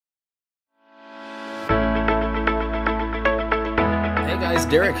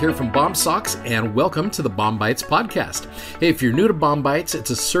guys, Derek here from Bomb Socks, and welcome to the BOM-BITES podcast. Hey, if you're new to BOM-BITES,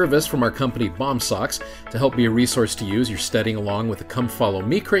 it's a service from our company Bomb Socks to help be a resource to use. You're studying along with the Come Follow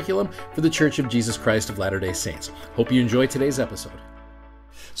Me curriculum for the Church of Jesus Christ of Latter-day Saints. Hope you enjoy today's episode.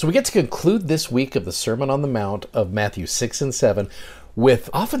 So we get to conclude this week of the Sermon on the Mount of Matthew 6 and 7 with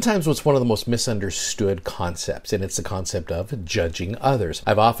oftentimes what's one of the most misunderstood concepts, and it's the concept of judging others.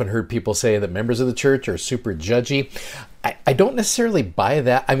 I've often heard people say that members of the church are super judgy. I don't necessarily buy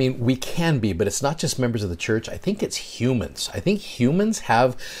that. I mean, we can be, but it's not just members of the church. I think it's humans. I think humans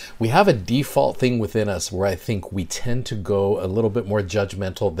have a default thing within us where I think we tend to go a little bit more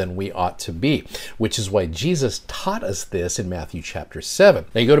judgmental than we ought to be, which is why Jesus taught us this in Matthew chapter 7.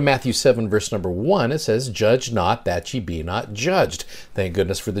 Now you go to Matthew 7 verse number 1, it says, "Judge not that ye be not judged." Thank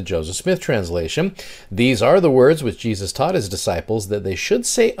goodness for the Joseph Smith translation. These are the words which Jesus taught his disciples that they should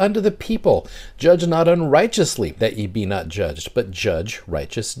say unto the people, "Judge not unrighteously, that ye be not judged, but judge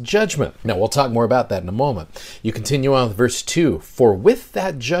righteous judgment." Now, we'll talk more about that in a moment. You continue on with verse 2, "For with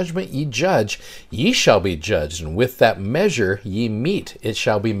that judgment ye judge, ye shall be judged, and with that measure ye mete, it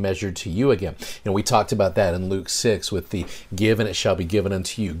shall be measured to you again." We talked about that in Luke 6 with the "give, and it shall be given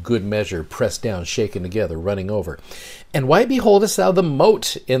unto you, good measure, pressed down, shaken together, running over. And why beholdest thou the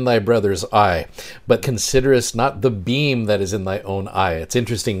mote in thy brother's eye, but considerest not the beam that is in thy own eye?" It's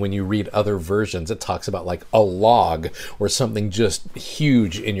interesting when you read other versions, it talks about like a log or something just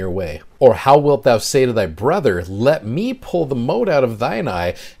huge in your way. Or how wilt thou say to thy brother, "Let me pull the mote out of thine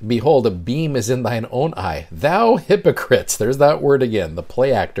eye, behold, a beam is in thine own eye? Thou hypocrite," there's that word again, the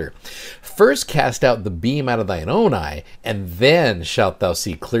play actor, "first cast out the beam out of thine own eye, and then shalt thou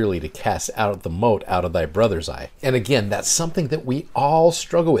see clearly to cast out the mote out of thy brother's eye." And again, that's something that we all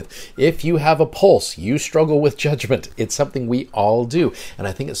struggle with. If you have a pulse, you struggle with judgment. It's something we all do, and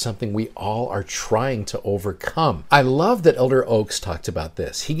I think it's something we all are trying to overcome. I love that Elder Oaks talked about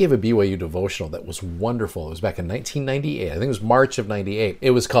this. He gave a BYU devotional that was wonderful. It was back in 1998. I think it was March of 98.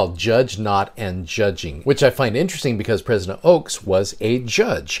 It was called "Judge Not and Judging," which I find interesting because President Oaks was a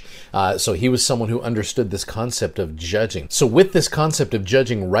judge. So he was someone who understood this concept of judging. So with this concept of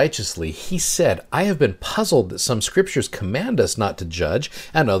judging righteously, he said, "I have been puzzled that some scriptures command us not to judge,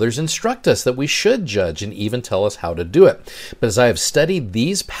 and others instruct us that we should judge and even tell us how to do it. But as I have studied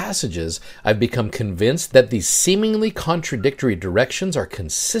these passages, I've become convinced that these seemingly contradictory directions are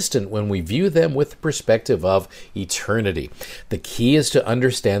consistent when we view them with the perspective of eternity. The key is to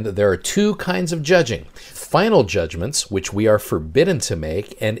understand that there are two kinds of judging: final judgments, which we are forbidden to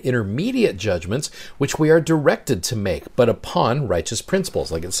make, and intermediate judgments, which we are directed to make, but upon righteous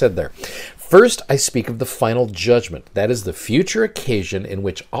principles," like it said there. "First, I speak of the final judgment. That is the future occasion in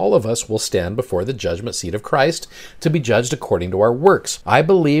which all of us will stand before the judgment seat of Christ to be judged according to our works. I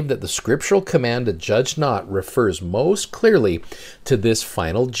believe that the scriptural command to judge not refers most clearly to this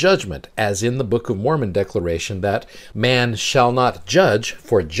final judgment, as in the Book of Mormon declaration that man shall not judge,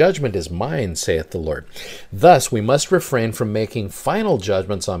 for judgment is mine, saith the Lord. Thus, we must refrain from making final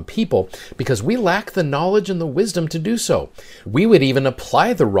judgments on people because we lack the knowledge and the wisdom to do so. We would even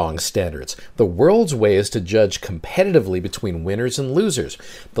apply the wrong standards. The world's way is to judge competitively between winners and losers.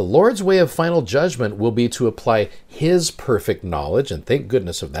 The Lord's way of final judgment will be to apply His perfect knowledge, and thank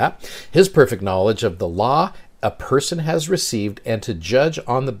goodness of that, His perfect knowledge of the law a person has received, and to judge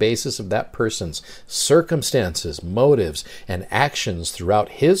on the basis of that person's circumstances, motives, and actions throughout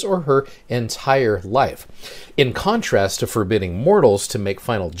his or her entire life. In contrast to forbidding mortals to make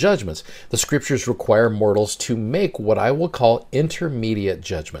final judgments, the scriptures require mortals to make what I will call intermediate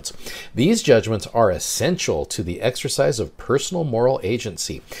judgments. These judgments are essential to the exercise of personal moral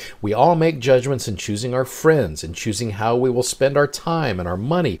agency. We all make judgments in choosing our friends, in choosing how we will spend our time and our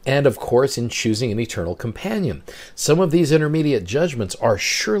money, and of course in choosing an eternal companion. Some of these intermediate judgments are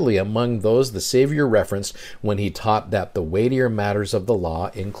surely among those the Savior referenced when he taught that the weightier matters of the law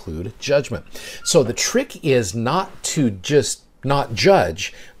include judgment. So the trick is not to just not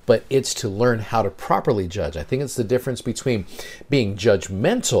judge, but it's to learn how to properly judge. I think it's the difference between being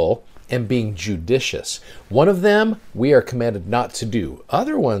judgmental and being judicious. One of them we are commanded not to do.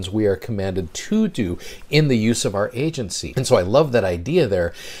 Other ones we are commanded to do in the use of our agency. And so I love that idea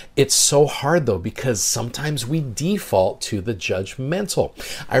there. It's so hard though, because sometimes we default to the judgmental.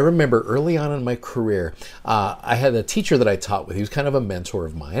 I remember early on in my career, I had a teacher that I taught with. He was kind of a mentor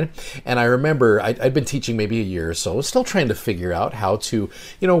of mine. And I remember I'd been teaching maybe a year or so, still trying to figure out how to,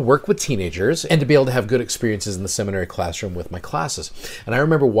 work with teenagers and to be able to have good experiences in the seminary classroom with my classes. And I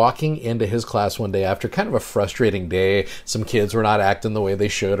remember walking into his class one day after kind of a frustrating day. Some kids were not acting the way they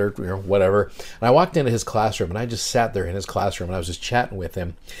should or whatever. And I walked into his classroom and I just sat there in his classroom and I was just chatting with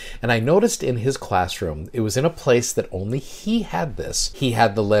him. And I noticed in his classroom, it was in a place that only he had this. He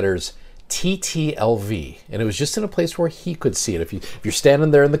had the letters TTLV, and it was just in a place where he could see it. If you're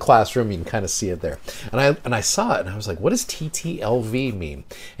standing there in the classroom, you can kind of see it there. And I saw it, and I was like, what does TTLV mean?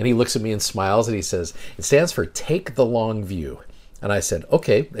 And he looks at me and smiles, and he says, it stands for take the long view. And I said,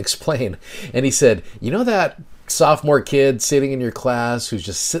 okay, explain. And he said, you know that sophomore kid sitting in your class who's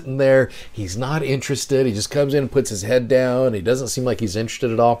just sitting there, he's not interested, he just comes in and puts his head down, he doesn't seem like he's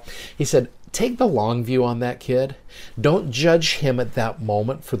interested at all. He said, take the long view on that kid. Don't judge him at that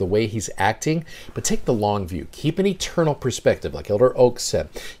moment for the way he's acting, but take the long view. Keep an eternal perspective, like Elder Oaks said.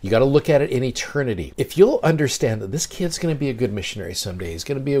 You got to look at it in eternity. If you'll understand that this kid's going to be a good missionary someday, he's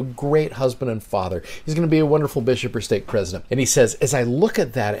going to be a great husband and father, he's going to be a wonderful bishop or stake president. And he says, as I look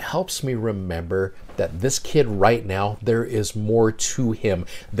at that, it helps me remember that this kid right now, there is more to him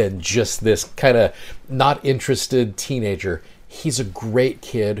than just this kind of not interested teenager. He's a great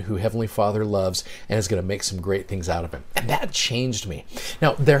kid who Heavenly Father loves and is going to make some great things out of him. And that changed me.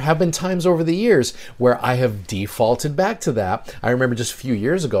 Now, there have been times over the years where I have defaulted back to that. I remember just a few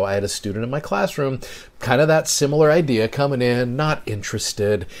years ago, I had a student in my classroom, kind of that similar idea, coming in, not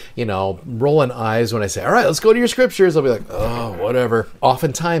interested, rolling eyes when I say, all right, let's go to your scriptures. I'll be like, oh, whatever.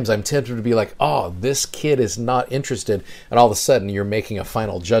 Oftentimes, I'm tempted to be like, oh, this kid is not interested. And all of a sudden, you're making a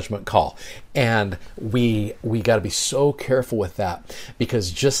final judgment call. And we got to be so careful with that,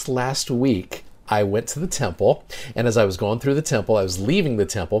 because just last week, I went to the temple, and as I was going through the temple, I was leaving the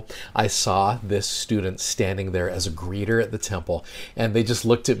temple, I saw this student standing there as a greeter at the temple, and they just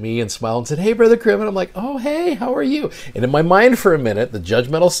looked at me and smiled and said, hey, Brother Krim, and I'm like, oh, hey, how are you? And in my mind for a minute, the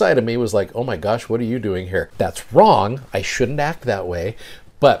judgmental side of me was like, oh my gosh, what are you doing here? That's wrong. I shouldn't act that way.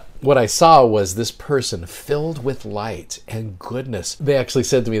 But what I saw was this person filled with light and goodness. They actually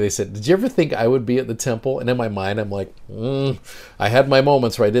said to me, they said, did you ever think I would be at the temple? And in my mind, I'm like, I had my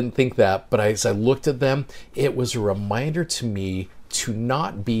moments where I didn't think that. But as I looked at them, it was a reminder to me to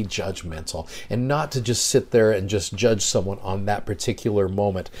not be judgmental and not to just sit there and just judge someone on that particular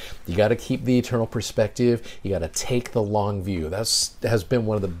moment. You got to keep the eternal perspective. You got to take the long view. That has been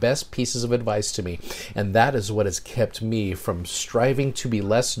one of the best pieces of advice to me. And that is what has kept me from striving to be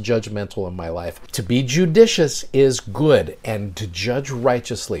less judgmental in my life. To be judicious is good, and to judge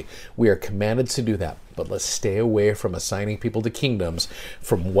righteously, we are commanded to do that. But let's stay away from assigning people to kingdoms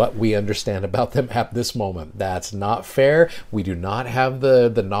from what we understand about them at this moment. That's not fair. We do not have the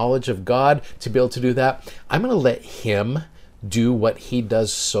knowledge of God to be able to do that. I'm going to let him do what he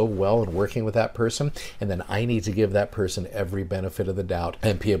does so well in working with that person, and then I need to give that person every benefit of the doubt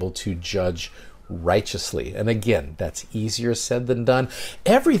and be able to judge righteously. And again, that's easier said than done.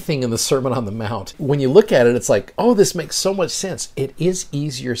 Everything in the Sermon on the Mount, when you look at it, it's like, oh, this makes so much sense. It is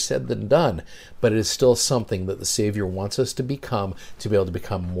easier said than done, but it is still something that the Savior wants us to become, to be able to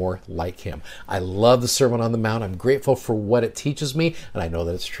become more like him. I love the Sermon on the Mount. I'm grateful for what it teaches me, and I know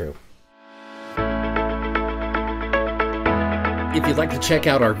that it's true. If you'd like to check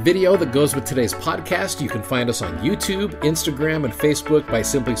out our video that goes with today's podcast, you can find us on YouTube, Instagram, and Facebook by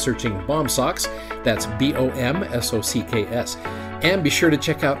simply searching BOM-SOCKS. That's BOMSOCKS. And be sure to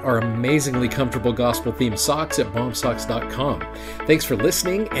check out our amazingly comfortable gospel-themed socks at BOMSOCKS.com. Thanks for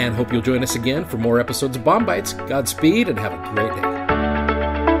listening, and hope you'll join us again for more episodes of BOM-BITES. Godspeed, and have a great day.